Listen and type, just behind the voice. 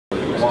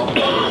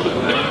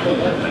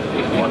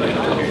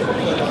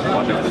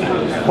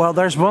Well,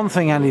 there's one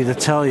thing I need to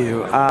tell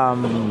you.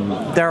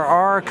 There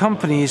are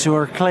companies who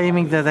are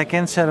claiming that they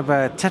can set up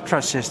a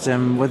TETRA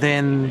system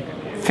within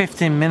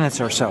 15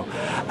 minutes or so.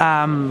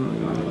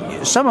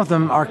 Some of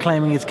them are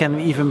claiming it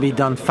can even be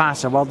done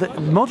faster. Well,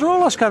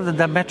 Motorola's got the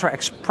Dimetra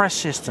Express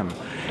system,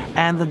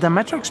 and the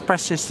Dimetra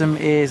Express system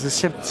is a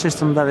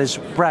system that is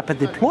rapid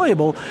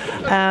deployable,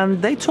 and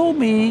they told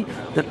me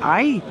that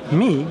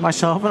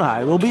myself and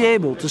I will be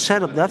able to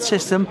set up that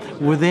system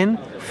within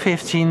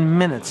 15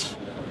 minutes.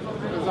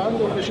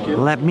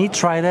 Let me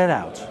try that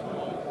out.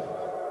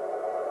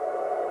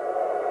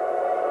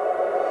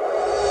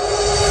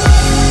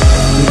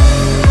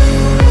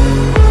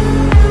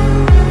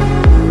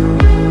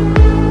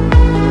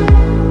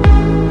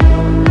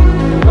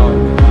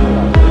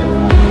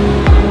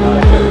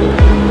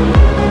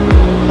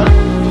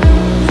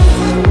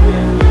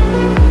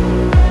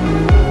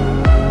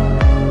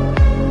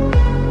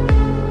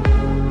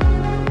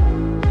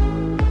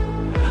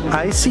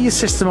 I see a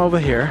system over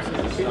here.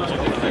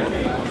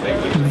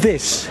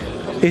 This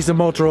is the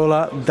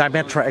Motorola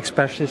Dimetra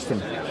Express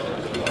system.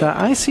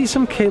 I see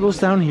some cables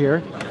down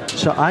here,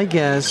 so I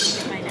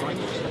guess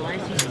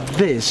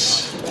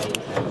this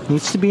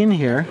needs to be in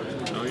here.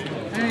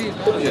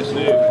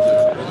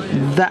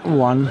 That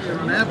one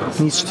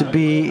needs to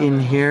be in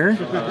here.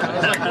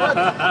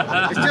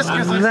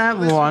 That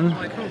one.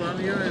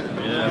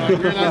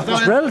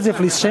 It's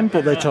relatively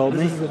simple, they told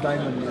me.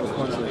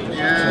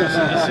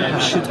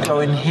 It should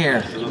go in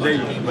here.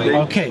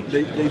 Okay.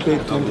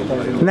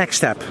 Next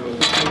step.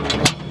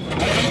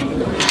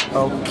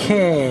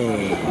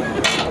 Okay.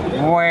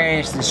 Where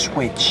is the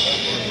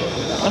switch?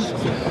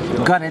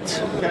 Got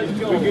it.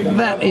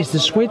 That is the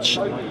switch.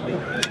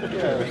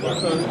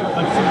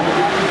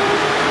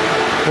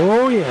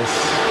 Oh yes.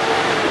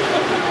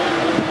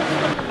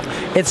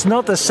 It's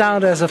not the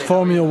sound as a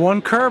Formula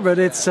 1 car, but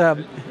it's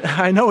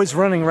I know it's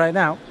running right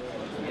now.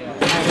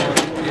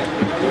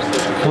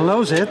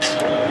 Close it.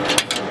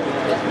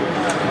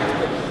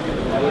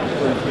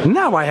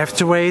 Now I have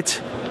to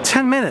wait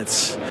 10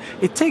 minutes.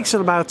 It takes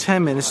about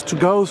 10 minutes to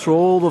go through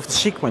all of the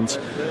sequence.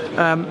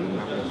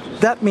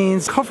 That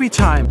means coffee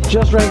time.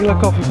 Just regular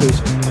coffee, please.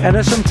 And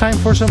there's some time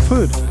for some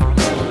food.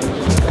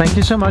 Thank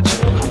you so much.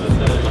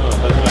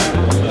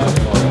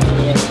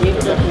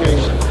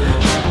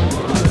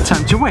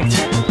 Time to wait.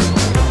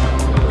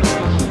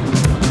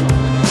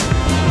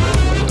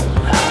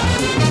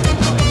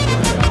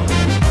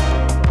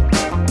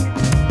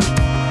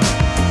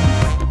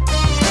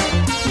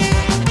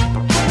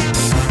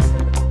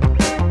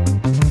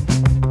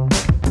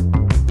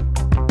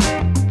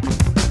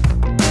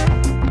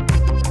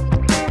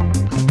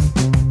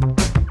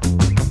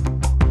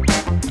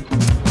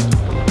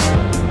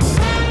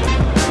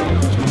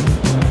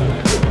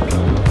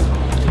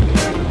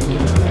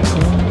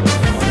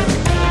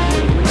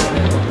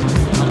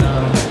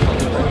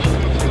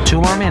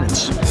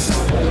 Minutes.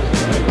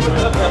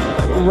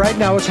 Right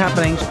now what's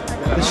happening,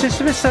 the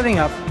system is setting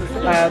up.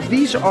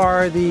 These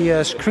are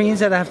the screens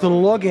that I have to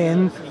log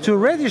in to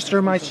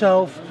register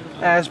myself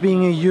as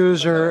being a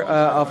user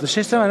of the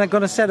system, and I'm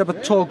going to set up a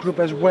talk group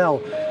as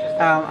well.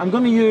 I'm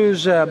going to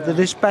use the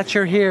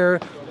dispatcher here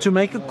to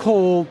make a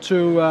call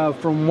to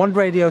from one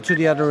radio to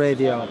the other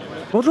radio.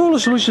 Motorola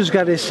Solutions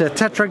got this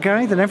TETRA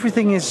guide, and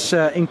everything is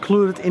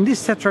included in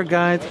this TETRA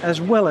guide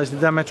as well as the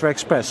Dimetra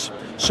Express.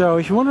 So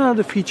if you want to know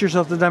the features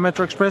of the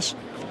Dimetra Express,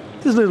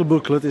 this little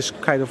booklet is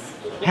kind of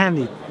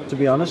handy, to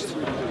be honest.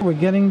 We're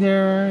getting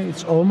there,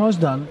 it's almost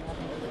done.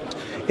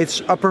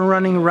 It's up and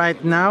running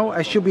right now.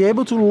 I should be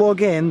able to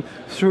log in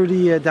through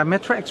the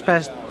Dimetra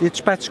Express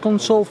dispatch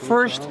console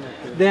first,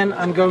 then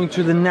I'm going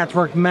to the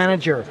network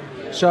manager.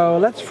 So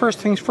let's first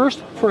things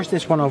first. First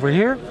this one over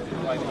here.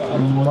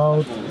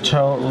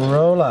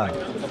 Motorola.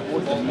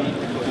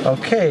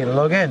 Okay,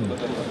 log in.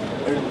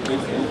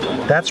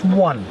 That's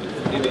one.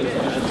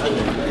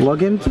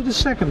 Log into the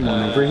second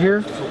one over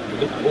here.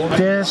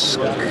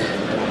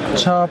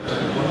 Desktop.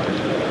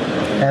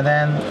 And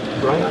then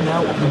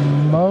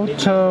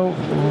Motorola.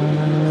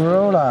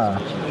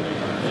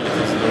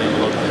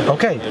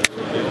 Okay,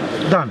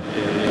 done.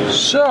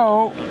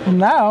 So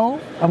now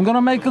I'm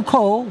gonna make a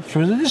call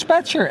through the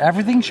dispatcher.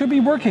 Everything should be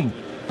working.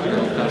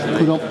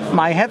 Put on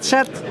my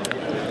headset.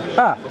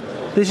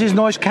 This is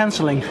noise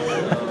cancelling.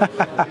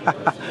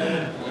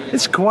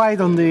 It's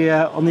quiet on the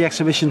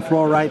exhibition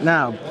floor right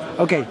now.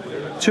 Okay,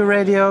 2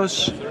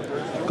 radios.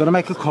 Gonna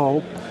make a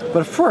call,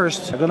 but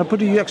first I'm gonna put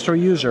the extra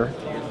user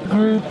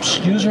groups,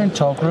 user and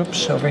talk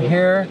groups over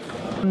here.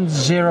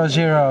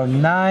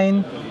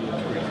 009.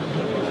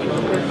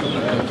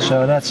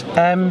 So that's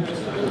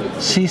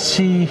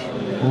MCC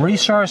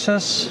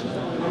resources.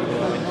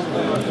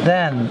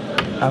 Then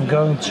I'm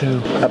going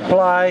to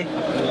apply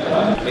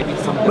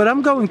But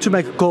I'm going to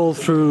make a call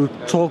through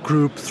talk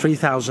group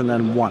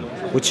 3001,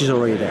 which is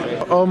already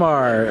there.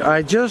 Omar,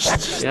 I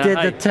just did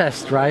the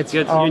test, right?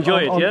 Good. You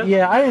enjoy it, yeah?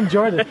 Yeah, I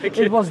enjoyed it.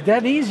 Okay. It was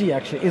that easy,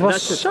 actually. It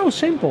was so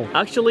simple.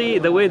 Actually,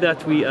 the way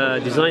that we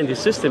designed this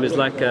system is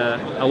like a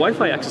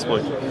Wi-Fi access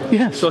point.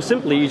 Yes. So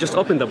simply, you just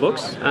open the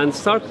box and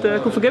start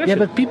configuration. Yeah,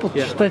 but people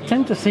they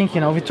tend to think,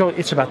 you know,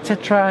 it's about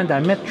TETRA and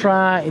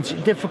Dimetra, it's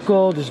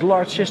difficult, there's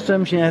large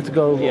systems, you have to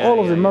go all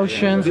of the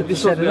motions. This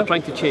is what we are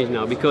trying to change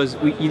now, because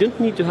you don't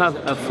need to have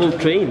a full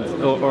trained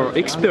or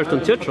expert on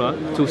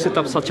TETRA to set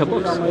up such a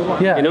box.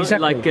 Yeah, you know,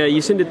 exactly. like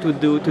you send it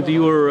to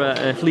your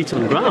fleet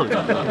on ground,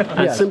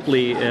 and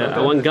simply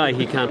one guy,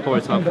 he can power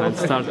it up and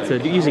start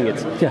using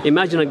it. Yeah.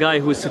 Imagine a guy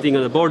who's sitting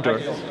on the border,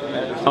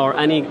 or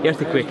any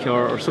earthquake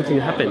or something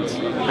happens,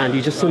 and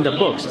you just send a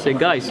box. Say,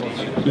 guys,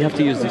 you have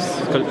to use this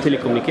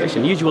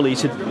telecommunication. Usually,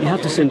 you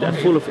have to send a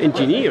full of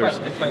engineers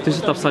to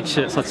set up such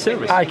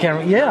service.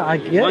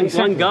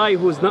 One guy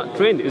who's not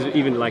trained is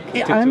even like.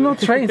 I'm not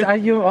trained.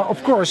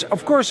 Of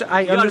course,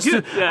 I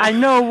understand. Yeah. I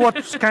know what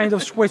kind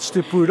of switch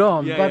to put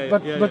on,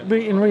 but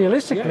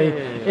realistically,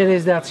 it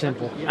is that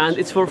simple. And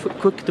it's for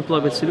quick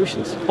deployment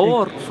solutions,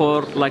 or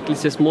for like,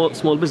 let's say,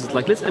 small business.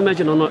 Like, let's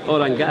imagine on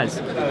oil and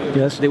gas.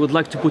 Yes. They would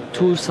like to put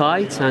 2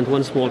 sites and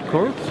 1 small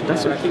core.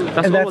 That's it.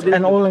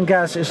 And oil and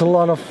gas is a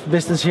lot of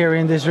business here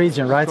in this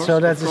region, right?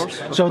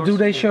 Do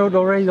they show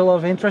already a lot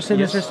of interest in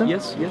the system?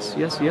 Yes.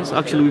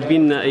 Actually, we've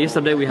been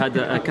yesterday. We had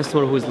a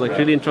customer who is like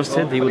really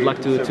interested. He would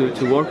like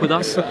to work with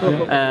us.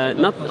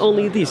 Not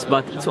only this,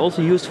 but it's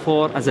also used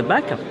as a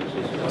backup.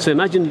 So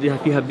imagine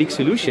you have big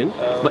solution,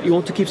 but you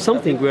want to keep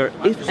something where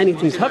if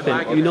anything's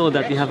happened, you know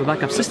that you have a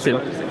backup system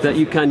that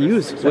you can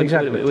use when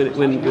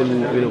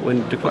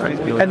required.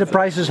 And the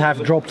prices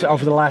have dropped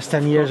over the last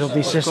 10 years of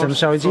these systems,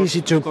 so it's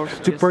easy to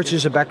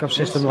purchase a backup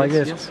system like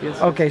this.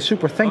 Yes. Okay,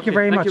 super. Thank you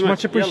very much.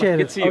 Much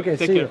appreciated. Okay,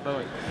 see you.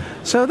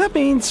 So that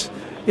means,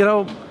 you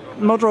know,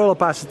 Motorola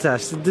passed the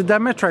test. The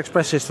Dimetra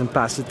Express system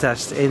passed the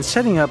test in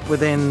setting up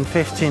within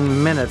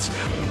 15 minutes.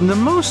 The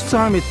most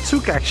time it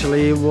took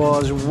actually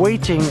was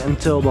waiting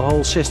until the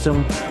whole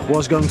system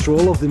was going through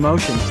all of the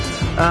motions.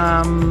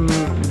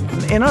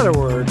 In other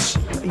words,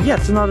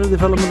 yet another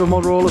development of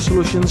Motorola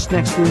Solutions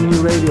next to the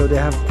new radio they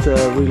have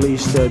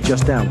released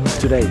just now,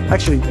 today,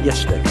 actually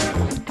yesterday.